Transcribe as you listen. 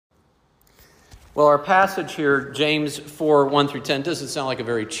Well, our passage here, James 4, 1 through 10, doesn't sound like a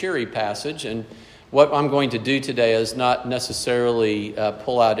very cheery passage. And what I'm going to do today is not necessarily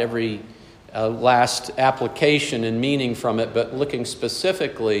pull out every last application and meaning from it, but looking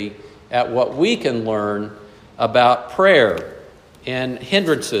specifically at what we can learn about prayer and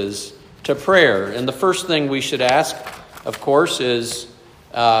hindrances to prayer. And the first thing we should ask, of course, is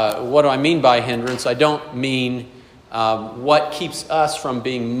what do I mean by hindrance? I don't mean what keeps us from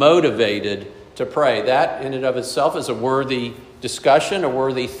being motivated to pray. That in and of itself is a worthy discussion, a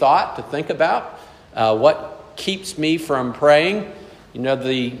worthy thought to think about. What keeps me from praying? You know,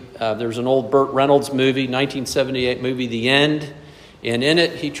 there's an old Burt Reynolds movie, 1978 movie, The End. And in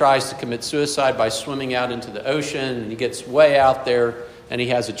it, he tries to commit suicide by swimming out into the ocean. And he gets way out there and he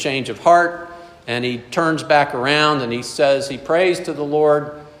has a change of heart. And he turns back around and he says, he prays to the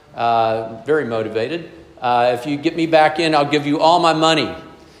Lord, very motivated. If you get me back in, I'll give you all my money.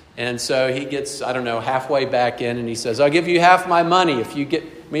 And so he gets, halfway back in and he says, I'll give you half my money if you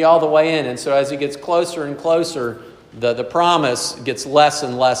get me all the way in. And so as he gets closer and closer, the promise gets less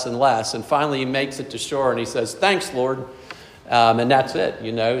and less and less. And finally he makes it to shore and he says, thanks, Lord. And that's it,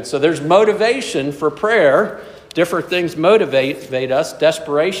 you know. So there's motivation for prayer. Different things motivate us.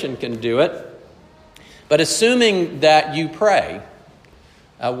 Desperation can do it. But assuming that you pray,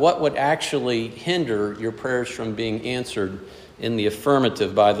 what would actually hinder your prayers from being answered in the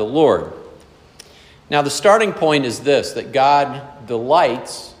affirmative by the Lord? Now, the starting point is this, that God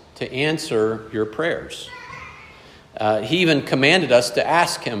delights to answer your prayers. He even commanded us to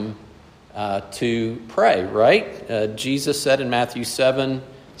ask him to pray, right? Jesus said in Matthew 7,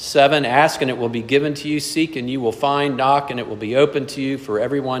 ask and it will be given to you, seek and you will find, knock and it will be open to you. For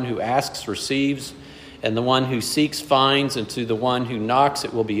everyone who asks receives, and the one who seeks finds, and to the one who knocks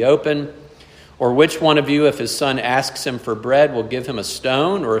it will be open. Or which one of you, if his son asks him for bread, will give him a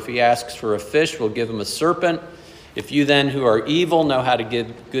stone? Or if he asks for a fish, will give him a serpent? If you then, who are evil, know how to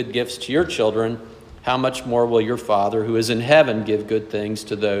give good gifts to your children, how much more will your Father, who is in heaven, give good things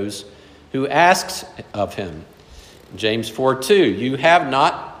to those who asks of him? James 4:2, you have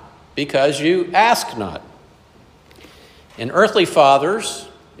not because you ask not. And earthly fathers,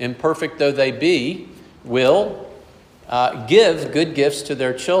 imperfect though they be, will give good gifts to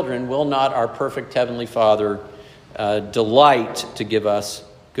their children. Will not our perfect Heavenly Father delight to give us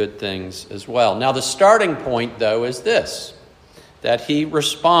good things as well? Now, the starting point, though, is this, that he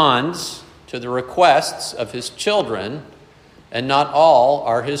responds to the requests of his children, and not all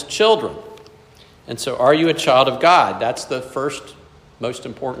are his children. And so, are you a child of God? That's the first most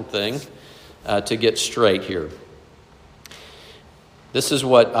important thing to get straight here. This is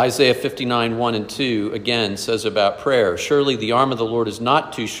what Isaiah 59, 1 and 2 again says about prayer. Surely the arm of the Lord is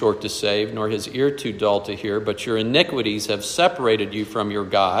not too short to save, nor his ear too dull to hear, but your iniquities have separated you from your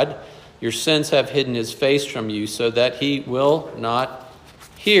God. Your sins have hidden his face from you so that he will not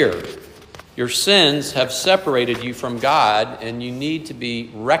hear. Your sins have separated you from God, and you need to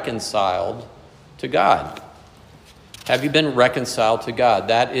be reconciled to God. Have you been reconciled to God?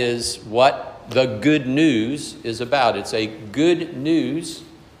 That is what the good news is about. It's a good news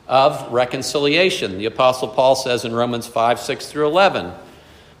of reconciliation. The Apostle Paul says in Romans 5, 6 through 11,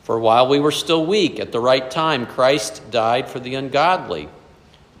 for while we were still weak, at the right time, Christ died for the ungodly.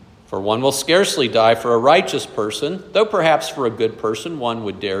 For one will scarcely die for a righteous person, though perhaps for a good person one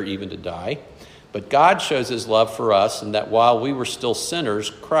would dare even to die. But God shows his love for us, in that while we were still sinners,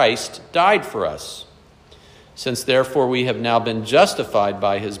 Christ died for us. Since therefore we have now been justified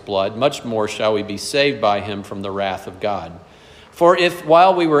by his blood, much more shall we be saved by him from the wrath of God. For if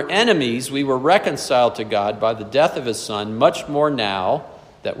while we were enemies we were reconciled to God by the death of his Son, much more now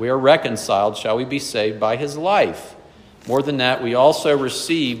that we are reconciled shall we be saved by his life. More than that, we also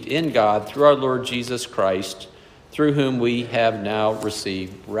received in God through our Lord Jesus Christ, through whom we have now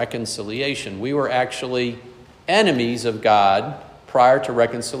received reconciliation. We were actually enemies of God prior to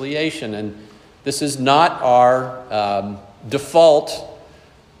reconciliation, and this is not our default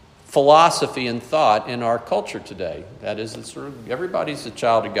philosophy and thought in our culture today. That is, everybody's a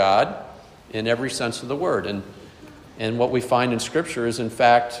child of God in every sense of the word. And what we find in Scripture is, in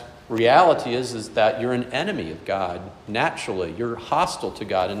fact, reality is that you're an enemy of God naturally. You're hostile to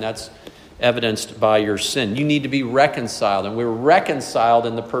God, and that's evidenced by your sin. You need to be reconciled, and we're reconciled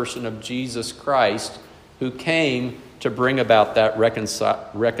in the person of Jesus Christ, who came to bring about that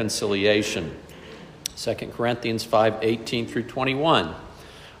reconciliation. 2 Corinthians 5, 18 through 21.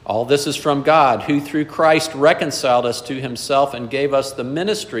 All this is from God, who through Christ reconciled us to himself and gave us the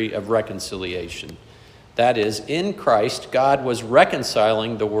ministry of reconciliation. That is, in Christ, God was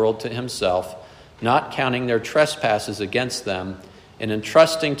reconciling the world to himself, not counting their trespasses against them, in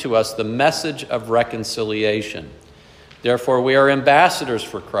entrusting to us the message of reconciliation. Therefore, we are ambassadors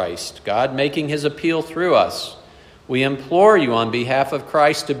for Christ, God making his appeal through us. We implore you on behalf of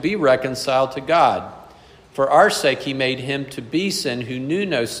Christ to be reconciled to God. For our sake, he made him to be sin who knew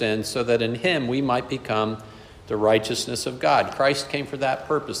no sin, so that in him we might become the righteousness of God. Christ came for that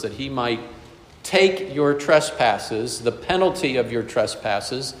purpose, that he might take your trespasses, the penalty of your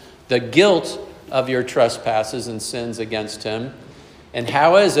trespasses, the guilt of your trespasses and sins against him. And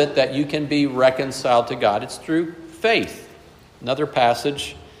how is it that you can be reconciled to God? It's through faith. Another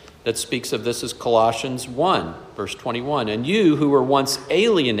passage that speaks of this is Colossians 1, verse 21. And you who were once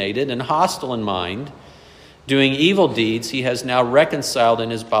alienated and hostile in mind, doing evil deeds, he has now reconciled in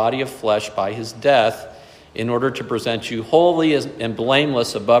his body of flesh by his death, in order to present you holy and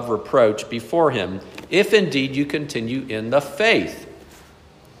blameless above reproach before him, if indeed you continue in the faith,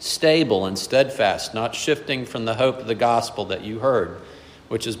 stable and steadfast, not shifting from the hope of the gospel that you heard,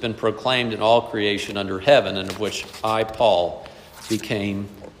 which has been proclaimed in all creation under heaven, and of which I, Paul, became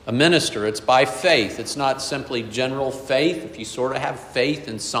a minister. It's by faith. It's not simply general faith. If you sort of have faith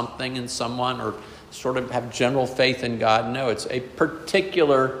in something, in someone, or sort of have general faith in God. No, it's a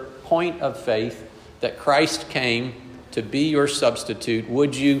particular point of faith that Christ came to be your substitute.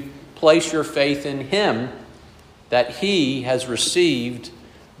 Would you place your faith in him, that he has received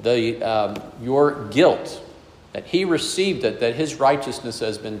your guilt, that he received it, that his righteousness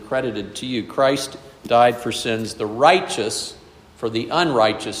has been credited to you. Christ died for sins, the righteous for the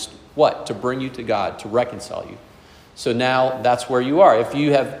unrighteous. What? To bring you to God, to reconcile you. So now that's where you are. If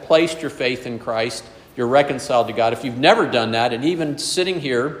you have placed your faith in Christ, you're reconciled to God. If you've never done that, and even sitting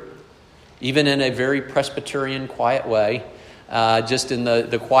here, even in a very Presbyterian, quiet way, just in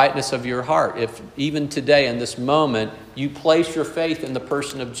the quietness of your heart, if even today in this moment you place your faith in the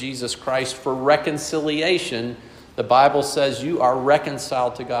person of Jesus Christ for reconciliation, the Bible says you are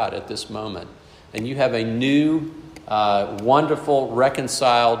reconciled to God at this moment. And you have a new, wonderful,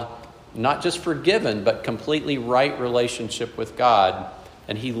 reconciled, not just forgiven, but completely right relationship with God.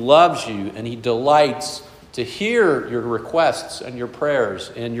 And he loves you, and he delights to hear your requests and your prayers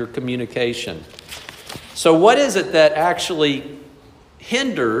and your communication. So what is it that actually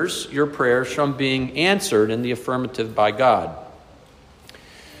hinders your prayers from being answered in the affirmative by God?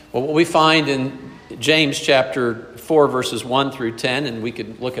 Well, what we find in James chapter 4, verses 1 through 10, and we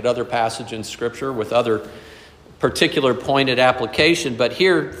could look at other passages in Scripture with other particular pointed application, but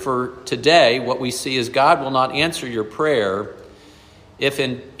here for today, what we see is God will not answer your prayer if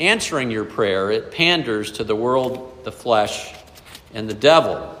in answering your prayer, it panders to the world, the flesh, and the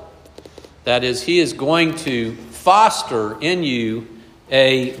devil. That is, he is going to foster in you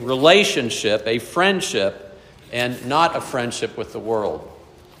a relationship, a friendship, and not a friendship with the world.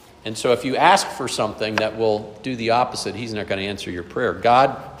 And so if you ask for something that will do the opposite, he's not going to answer your prayer.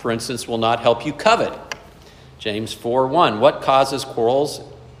 God, for instance, will not help you covet. James 4:1, what causes quarrels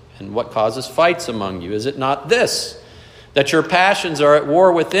and what causes fights among you? Is it not this, that your passions are at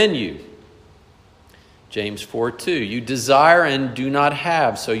war within you? James 4:2, you desire and do not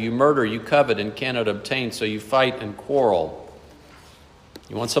have, so you murder, you covet and cannot obtain, so you fight and quarrel.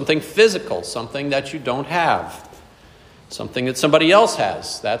 You want something physical, something that you don't have, something that somebody else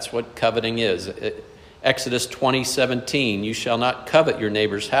has. That's what coveting is. Exodus 20:17, you shall not covet your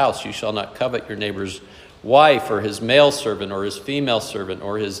neighbor's house, you shall not covet your neighbor's wife or his male servant or his female servant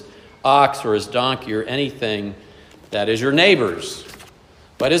or his ox or his donkey or anything that is your neighbor's.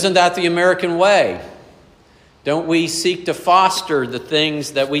 But isn't that the American way? Don't we seek to foster the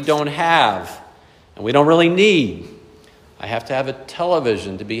things that we don't have and we don't really need? I have to have a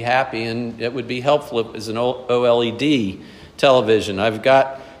television to be happy, and it would be helpful if it was an OLED television. I've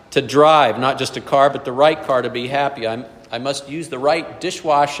got to drive, not just a car, but the right car to be happy. I must use the right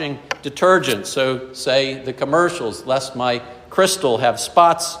dishwashing detergent, so say the commercials, lest my crystal have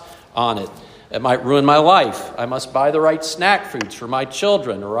spots on it. It might ruin my life. I must buy the right snack foods for my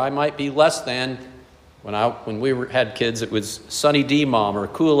children, or I might be less than. When we had kids, it was Sunny D mom or a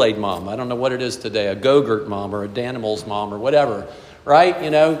Kool-Aid mom. I don't know what it is today, a Go-Gurt mom or a Danimals mom or whatever, right?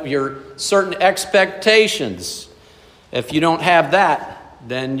 You know, your certain expectations. If you don't have that,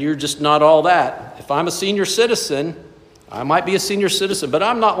 then you're just not all that. If I'm a senior citizen, I might be a senior citizen, but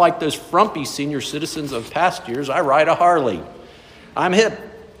I'm not like those frumpy senior citizens of past years. I ride a Harley. I'm hip.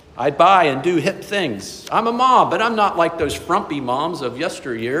 I buy and do hip things. I'm a mom, but I'm not like those frumpy moms of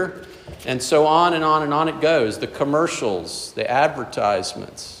yesteryear. And so on and on and on it goes. The commercials, the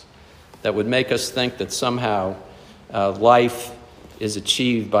advertisements that would make us think that somehow life is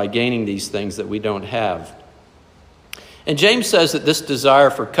achieved by gaining these things that we don't have. And James says that this desire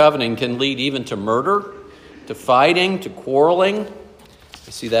for coveting can lead even to murder, to fighting, to quarreling.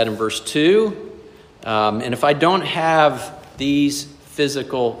 see that in verse 2. And if I don't have these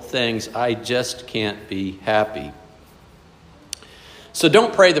physical things, I just can't be happy. So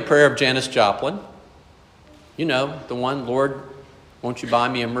don't pray the prayer of Janis Joplin. You know, the one, Lord, won't you buy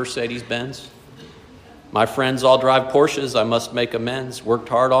me a Mercedes-Benz? My friends all drive Porsches, I must make amends. Worked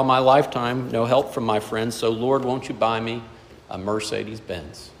hard all my lifetime, no help from my friends. So Lord, won't you buy me a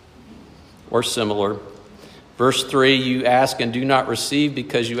Mercedes-Benz? Or similar. Verse 3, you ask and do not receive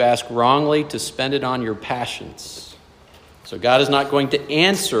because you ask wrongly to spend it on your passions. So God is not going to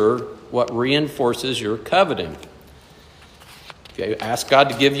answer what reinforces your coveting. If you ask God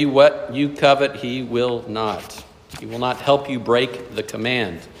to give you what you covet, he will not. He will not help you break the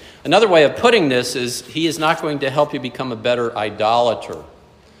command. Another way of putting this is he is not going to help you become a better idolater.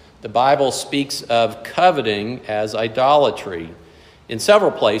 The Bible speaks of coveting as idolatry in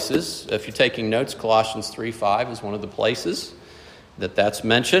several places. If you're taking notes, Colossians 3:5 is one of the places that's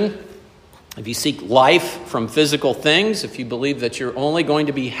mentioned. If you seek life from physical things, if you believe that you're only going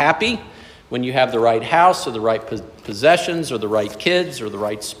to be happy when you have the right house or the right possessions or the right kids or the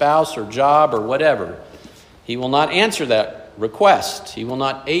right spouse or job or whatever, he will not answer that request. He will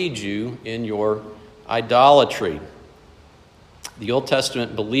not aid you in your idolatry. The Old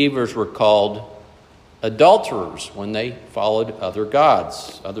Testament believers were called adulterers when they followed other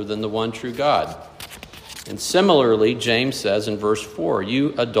gods other than the one true God. And similarly, James says in verse 4,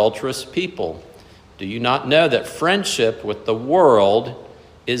 you adulterous people, do you not know that friendship with the world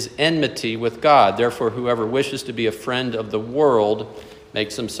is enmity with God? Therefore, whoever wishes to be a friend of the world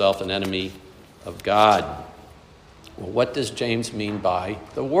makes himself an enemy of God. Well, what does James mean by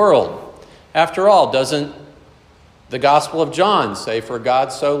the world? After all, doesn't the Gospel of John say, for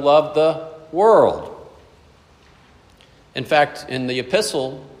God so loved the world? In fact, in the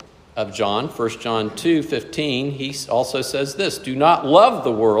epistle of John, 1 John 2:15, he also says this, do not love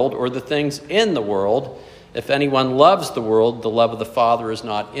the world or the things in the world. If anyone loves the world, the love of the Father is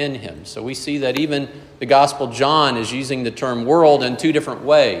not in him. So we see that even the Gospel John is using the term world in two different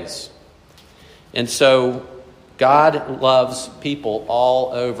ways. And so God loves people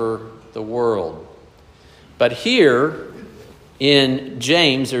all over the world. But here in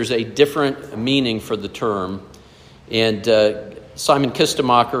James, there's a different meaning for the term. And Simon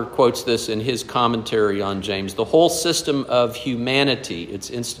Kistemacher quotes this in his commentary on James. The whole system of humanity, its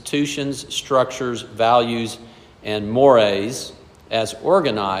institutions, structures, values, and mores as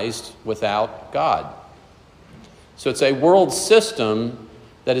organized without God. So it's a world system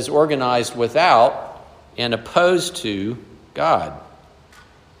that is organized without and opposed to God.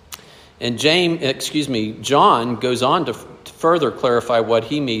 And John goes on to further clarify what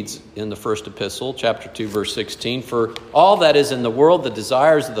he means in the first epistle, chapter 2, verse 16. For all that is in the world, the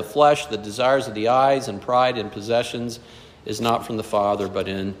desires of the flesh, the desires of the eyes, and pride and possessions, is not from the Father, but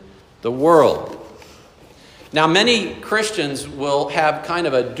in the world. Now, many Christians will have kind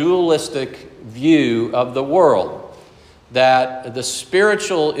of a dualistic view of the world, that the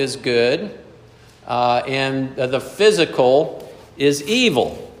spiritual is good and the physical is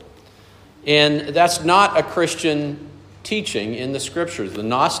evil. And that's not a Christian teaching in the Scriptures. The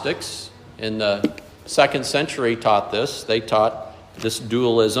Gnostics in the 2nd century taught this. They taught this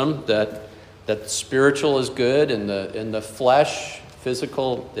dualism, that spiritual is good and the flesh,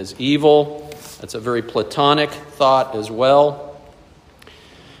 physical, is evil. That's a very Platonic thought as well.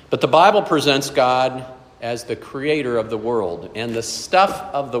 But the Bible presents God as the creator of the world, and the stuff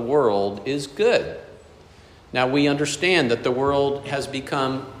of the world is good. Now, we understand that the world has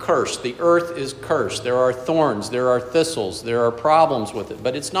become cursed. The earth is cursed. There are thorns, there are thistles, there are problems with it.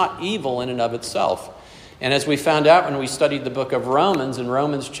 But it's not evil in and of itself. And as we found out when we studied the book of Romans, in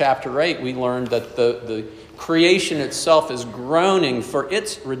Romans chapter 8, we learned that the creation itself is groaning for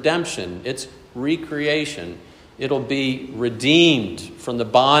its redemption, its recreation. It'll be redeemed from the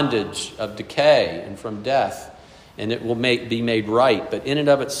bondage of decay and from death, and it will be made right. But in and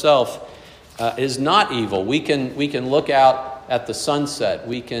of itself, is not evil. We can look out at the sunset.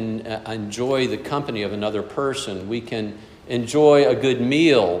 We can enjoy the company of another person. We can enjoy a good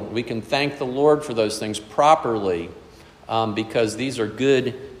meal. We can thank the Lord for those things properly because these are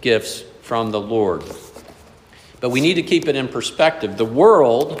good gifts from the Lord. But we need to keep it in perspective. The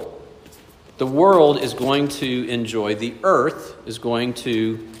world is going to enjoy, the earth is going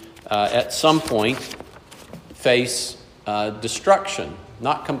to, at some point, face destruction.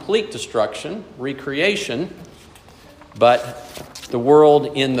 Not complete destruction, recreation, but the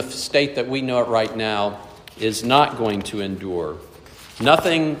world in the state that we know it right now is not going to endure.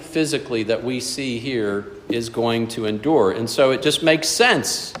 Nothing physically that we see here is going to endure. And so it just makes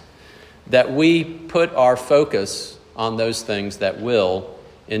sense that we put our focus on those things that will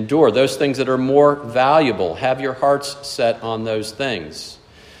endure. Those things that are more valuable. Have your hearts set on those things.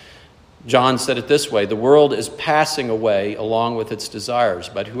 John said it this way, the world is passing away along with its desires,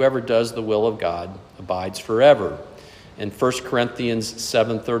 but whoever does the will of God abides forever. In 1 Corinthians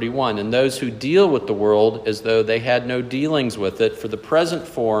 7:31, and those who deal with the world as though they had no dealings with it, for the present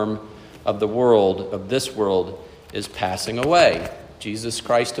form of the world, of this world, is passing away. Jesus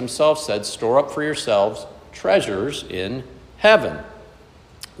Christ himself said, store up for yourselves treasures in heaven,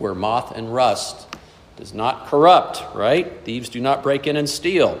 where moth and rust does not corrupt, right? Thieves do not break in and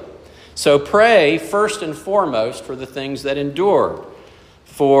steal. So pray first and foremost for the things that endure,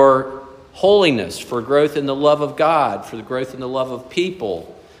 for holiness, for growth in the love of God, for the growth in the love of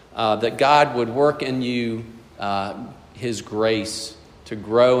people, that God would work in you his grace, to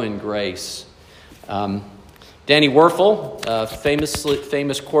grow in grace. Danny Werfel,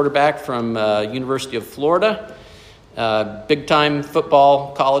 famous quarterback from University of Florida, big-time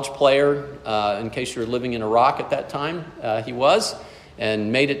football college player, in case you were living in Iraq at that time, he was,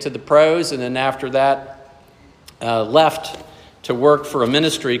 and made it to the pros, and then after that left to work for a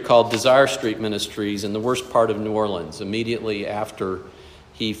ministry called Desire Street Ministries in the worst part of New Orleans, immediately after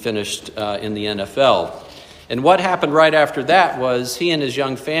he finished in the NFL. And what happened right after that was he and his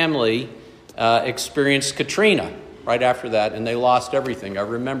young family experienced Katrina right after that, and they lost everything. I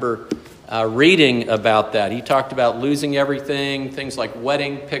remember reading about that. He talked about losing everything, things like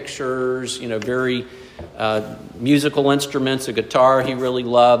wedding pictures, very musical instruments, a guitar he really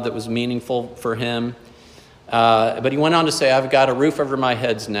loved that was meaningful for him. But he went on to say, I've got a roof over my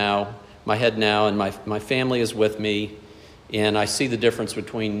head now, and my family is with me, and I see the difference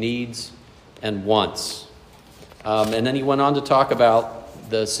between needs and wants. And then he went on to talk about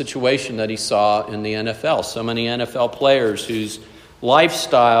the situation that he saw in the NFL. So many NFL players whose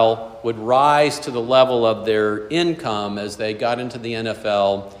lifestyle would rise to the level of their income as they got into the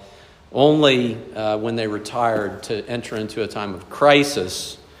NFL, only when they retired to enter into a time of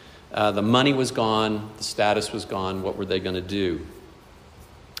crisis. The money was gone, the status was gone. What were they going to do?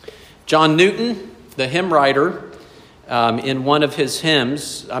 John Newton, the hymn writer, in one of his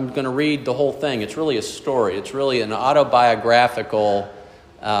hymns, I'm going to read the whole thing. It's really a story. It's really an autobiographical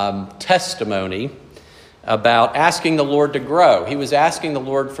testimony about asking the Lord to grow. He was asking the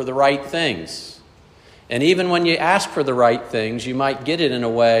Lord for the right things. And even when you ask for the right things, you might get it in a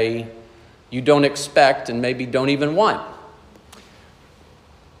way you don't expect and maybe don't even want.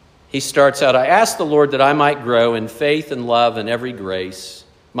 He starts out, I ask the Lord that I might grow in faith and love and every grace,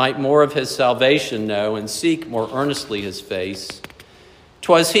 might more of his salvation know and seek more earnestly his face.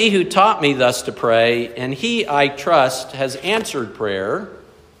 'Twas he who taught me thus to pray, and he, I trust, has answered prayer,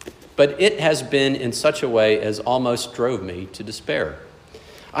 but it has been in such a way as almost drove me to despair.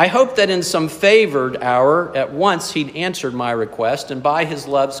 I hope that in some favored hour at once he'd answered my request, and by his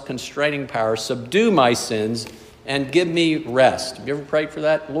love's constraining power subdue my sins and give me rest. Have you ever prayed for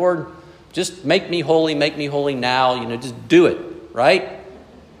that? Lord, just make me holy now. Just do it, right?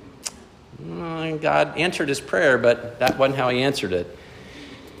 God answered his prayer, but that wasn't how he answered it.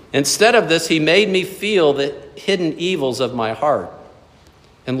 Instead of this, he made me feel the hidden evils of my heart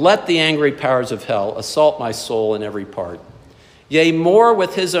and let the angry powers of hell assault my soul in every part. Yea, more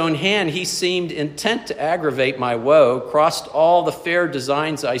with his own hand he seemed intent to aggravate my woe, crossed all the fair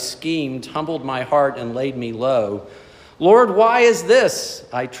designs I schemed, humbled my heart and laid me low. Lord, why is this?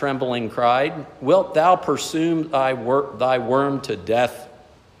 I trembling cried. Wilt thou pursue thy worm to death?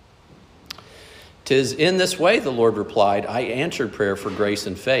 'Tis in this way, the Lord replied, I answered prayer for grace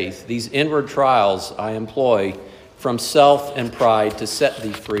and faith. These inward trials I employ from self and pride to set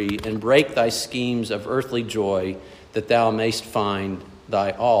thee free and break thy schemes of earthly joy, that thou mayst find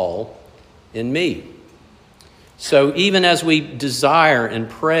thy all in me. So even as we desire and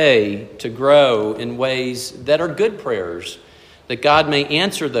pray to grow in ways that are good prayers, that God may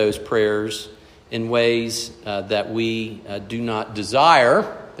answer those prayers in ways that we do not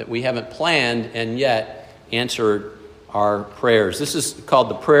desire, that we haven't planned, and yet answered our prayers. This is called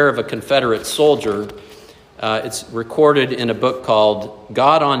the prayer of a Confederate soldier. It's recorded in a book called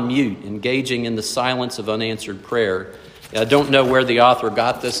God on Mute, Engaging in the Silence of Unanswered Prayer. I don't know where the author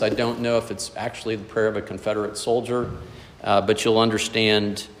got this. I don't know if it's actually the prayer of a Confederate soldier, but you'll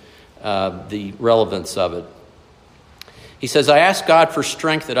understand the relevance of it. He says, I asked God for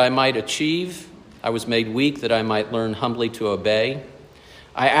strength that I might achieve. I was made weak that I might learn humbly to obey.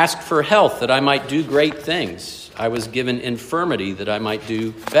 I asked for health that I might do great things. I was given infirmity that I might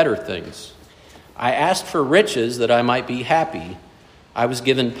do better things. I asked for riches that I might be happy. I was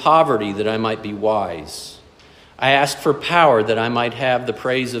given poverty that I might be wise. I asked for power that I might have the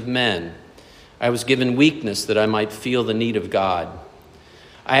praise of men. I was given weakness that I might feel the need of God.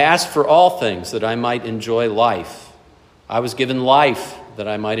 I asked for all things that I might enjoy life. I was given life that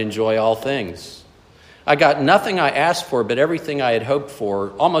I might enjoy all things. I got nothing I asked for, but everything I had hoped for,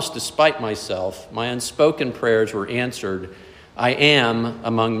 almost despite myself. My unspoken prayers were answered. I am,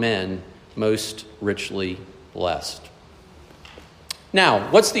 among men, most richly blessed.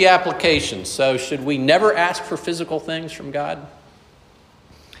 Now, what's the application? So, should we never ask for physical things from God?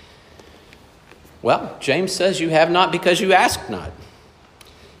 Well, James says you have not because you ask not.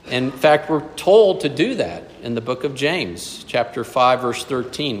 In fact, we're told to do that in the book of James, chapter 5, verse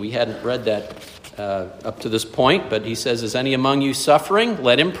 13. We hadn't read that up to this point, but he says, is any among you suffering?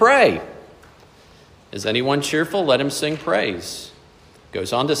 Let him pray. Is anyone cheerful? Let him sing praise.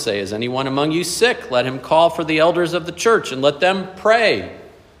 Goes on to say, is anyone among you sick? Let him call for the elders of the church and let them pray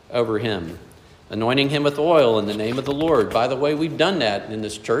over him, anointing him with oil in the name of the Lord. By the way, we've done that in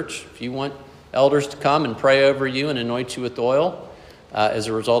this church. If you want elders to come and pray over you and anoint you with oil as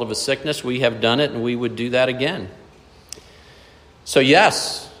a result of a sickness, we have done it and we would do that again. So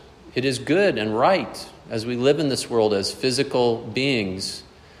yes, it is good and right as we live in this world as physical beings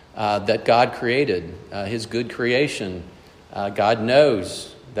that God created, his good creation. God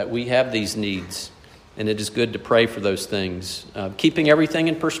knows that we have these needs, and it is good to pray for those things, keeping everything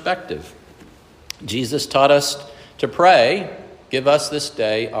in perspective. Jesus taught us to pray, give us this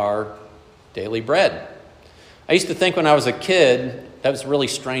day our daily bread. I used to think when I was a kid, that was a really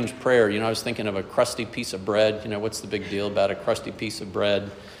strange prayer. I was thinking of a crusty piece of bread. What's the big deal about a crusty piece of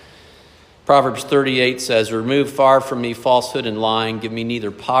bread? Proverbs 38 says, remove far from me falsehood and lying. Give me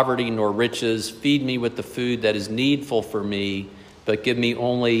neither poverty nor riches. Feed me with the food that is needful for me, but give me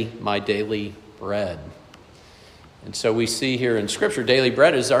only my daily bread. And so we see here in Scripture, daily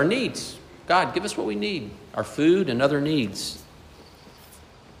bread is our needs. God, give us what we need, our food and other needs.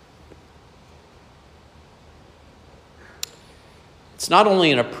 It's not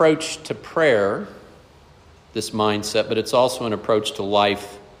only an approach to prayer, this mindset, but it's also an approach to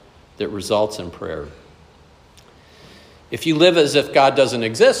life that results in prayer. If you live as if God doesn't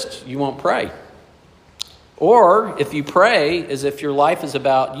exist, you won't pray. Or if you pray as if your life is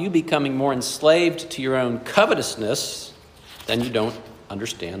about you becoming more enslaved to your own covetousness, then you don't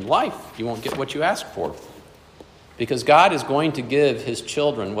understand life. You won't get what you ask for. Because God is going to give his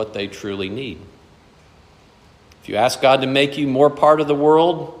children what they truly need. If you ask God to make you more part of the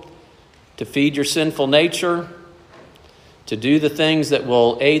world, to feed your sinful nature, to do the things that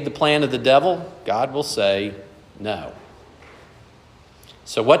will aid the plan of the devil, God will say no.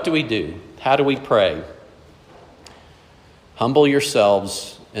 So what do we do? How do we pray? Humble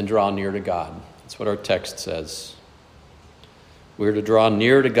yourselves and draw near to God. That's what our text says. We're to draw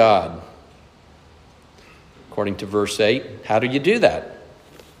near to God. According to verse 8, how do you do that?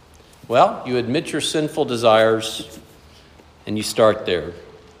 Well, you admit your sinful desires and you start there.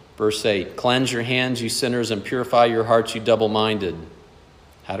 Verse 8, cleanse your hands, you sinners, and purify your hearts, you double-minded.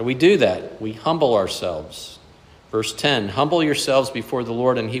 How do we do that? We humble ourselves. Verse 10, humble yourselves before the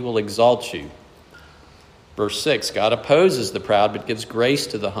Lord, and he will exalt you. Verse 6, God opposes the proud, but gives grace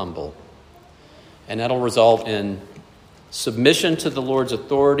to the humble. And that'll result in submission to the Lord's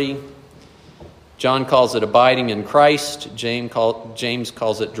authority. John calls it abiding in Christ. James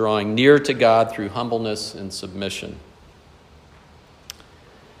calls it drawing near to God through humbleness and submission.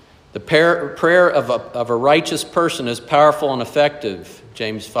 The prayer of a righteous person is powerful and effective.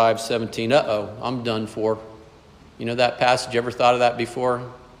 James 5:17. I'm done for. You know that passage? You ever thought of that before?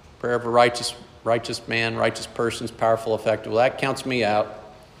 Prayer of a righteous man, righteous person is powerful, effective. Well, that counts me out.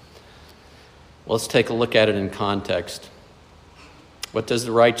 Well, let's take a look at it in context. What does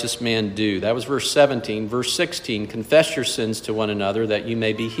the righteous man do? That was verse 17. Verse 16, confess your sins to one another that you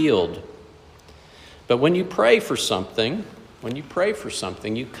may be healed. But when you pray for something,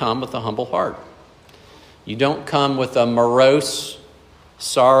 you come with a humble heart. You don't come with a morose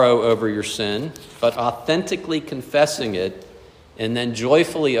sorrow over your sin, but authentically confessing it and then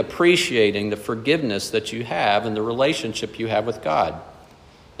joyfully appreciating the forgiveness that you have and the relationship you have with God.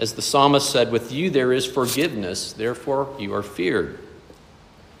 As the psalmist said, with you there is forgiveness, therefore you are feared.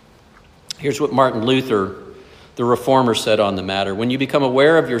 Here's what Martin Luther, the reformer, said on the matter. When you become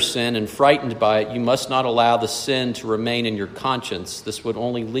aware of your sin and frightened by it, you must not allow the sin to remain in your conscience. This would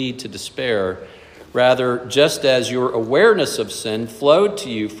only lead to despair. Rather, just as your awareness of sin flowed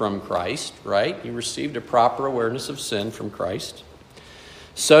to you from Christ, right? You received a proper awareness of sin from Christ.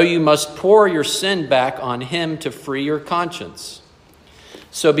 So you must pour your sin back on him to free your conscience.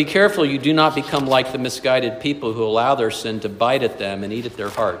 So be careful you do not become like the misguided people who allow their sin to bite at them and eat at their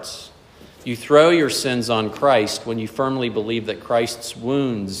hearts. You throw your sins on Christ when you firmly believe that Christ's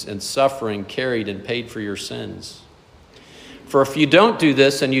wounds and suffering carried and paid for your sins. For if you don't do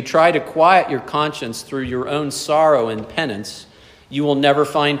this and you try to quiet your conscience through your own sorrow and penance, you will never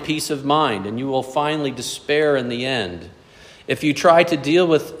find peace of mind, and you will finally despair in the end. If you try to deal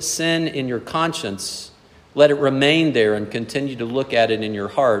with sin in your conscience, let it remain there and continue to look at it in your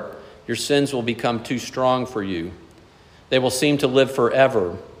heart. Your sins will become too strong for you. They will seem to live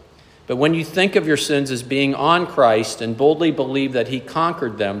forever. But when you think of your sins as being on Christ and boldly believe that he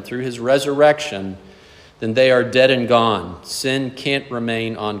conquered them through his resurrection, then they are dead and gone. Sin can't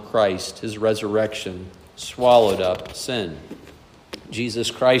remain on Christ. His resurrection swallowed up sin. Jesus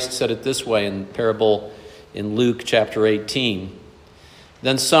Christ said it this way in the parable in Luke chapter 18.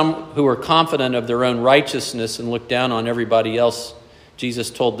 Then some who were confident of their own righteousness and looked down on everybody else, Jesus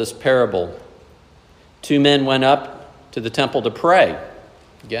told this parable. 2 men went up to the temple to pray.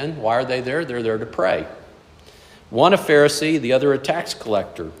 Again, why are they there? They're there to pray. One a Pharisee, the other a tax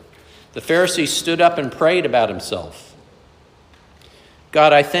collector. The Pharisee stood up and prayed about himself.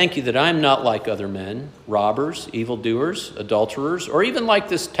 God, I thank you that I'm not like other men, robbers, evildoers, adulterers, or even like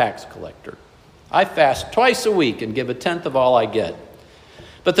this tax collector. I fast twice a week and give a tenth of all I get.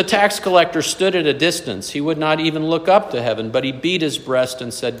 But the tax collector stood at a distance. He would not even look up to heaven, but he beat his breast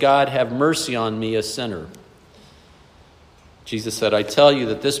and said, God, have mercy on me, a sinner. Jesus said, I tell you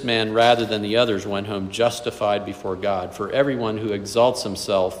that this man, rather than the others, went home justified before God. For everyone who exalts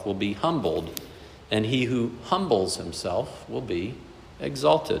himself will be humbled, and he who humbles himself will be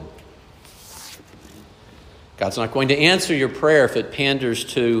exalted. God's not going to answer your prayer if it panders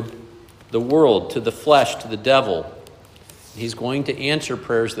to the world, to the flesh, to the devil. He's going to answer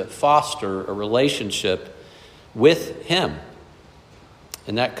prayers that foster a relationship with him.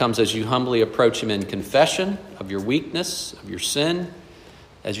 And that comes as you humbly approach him in confession of your weakness, of your sin.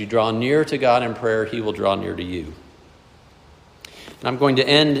 As you draw near to God in prayer, he will draw near to you. And I'm going to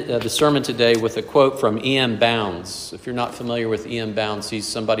end the sermon today with a quote from E.M. Bounds. If you're not familiar with E.M. Bounds, he's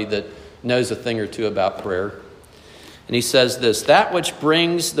somebody that knows a thing or two about prayer. And he says this, that which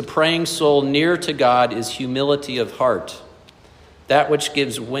brings the praying soul near to God is humility of heart. That which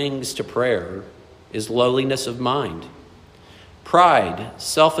gives wings to prayer is lowliness of mind. Pride,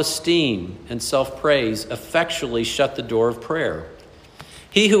 self-esteem, and self-praise effectually shut the door of prayer.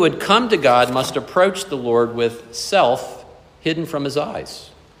 He who would come to God must approach the Lord with self hidden from his eyes.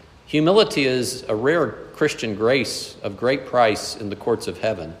 Humility is a rare Christian grace of great price in the courts of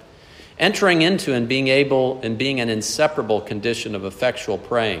heaven. Entering into and being an inseparable condition of effectual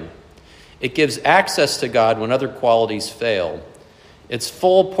praying. It gives access to God when other qualities fail. Its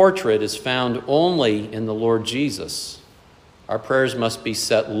full portrait is found only in the Lord Jesus. Our prayers must be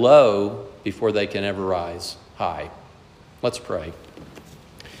set low before they can ever rise high. Let's pray.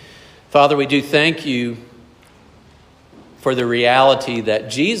 Father, we do thank you for the reality that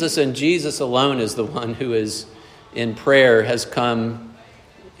Jesus and Jesus alone is the one who is in prayer, has come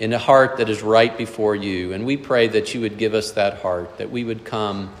in a heart that is right before you. And we pray that you would give us that heart, that we would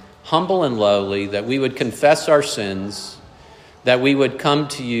come humble and lowly, that we would confess our sins, that we would come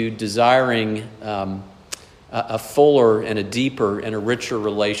to you desiring a fuller and a deeper and a richer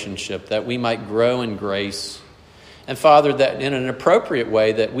relationship, that we might grow in grace. And Father, that in an appropriate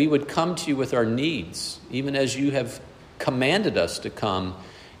way, that we would come to you with our needs, even as you have commanded us to come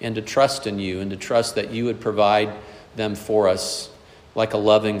and to trust in you and to trust that you would provide them for us like a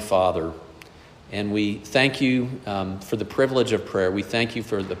loving Father. And we thank you for the privilege of prayer. We thank you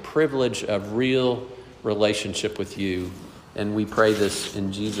for the privilege of real relationship with you. And we pray this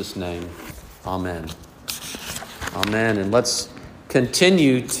in Jesus' name. Amen. Amen. And let's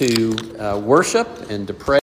continue to worship and to pray.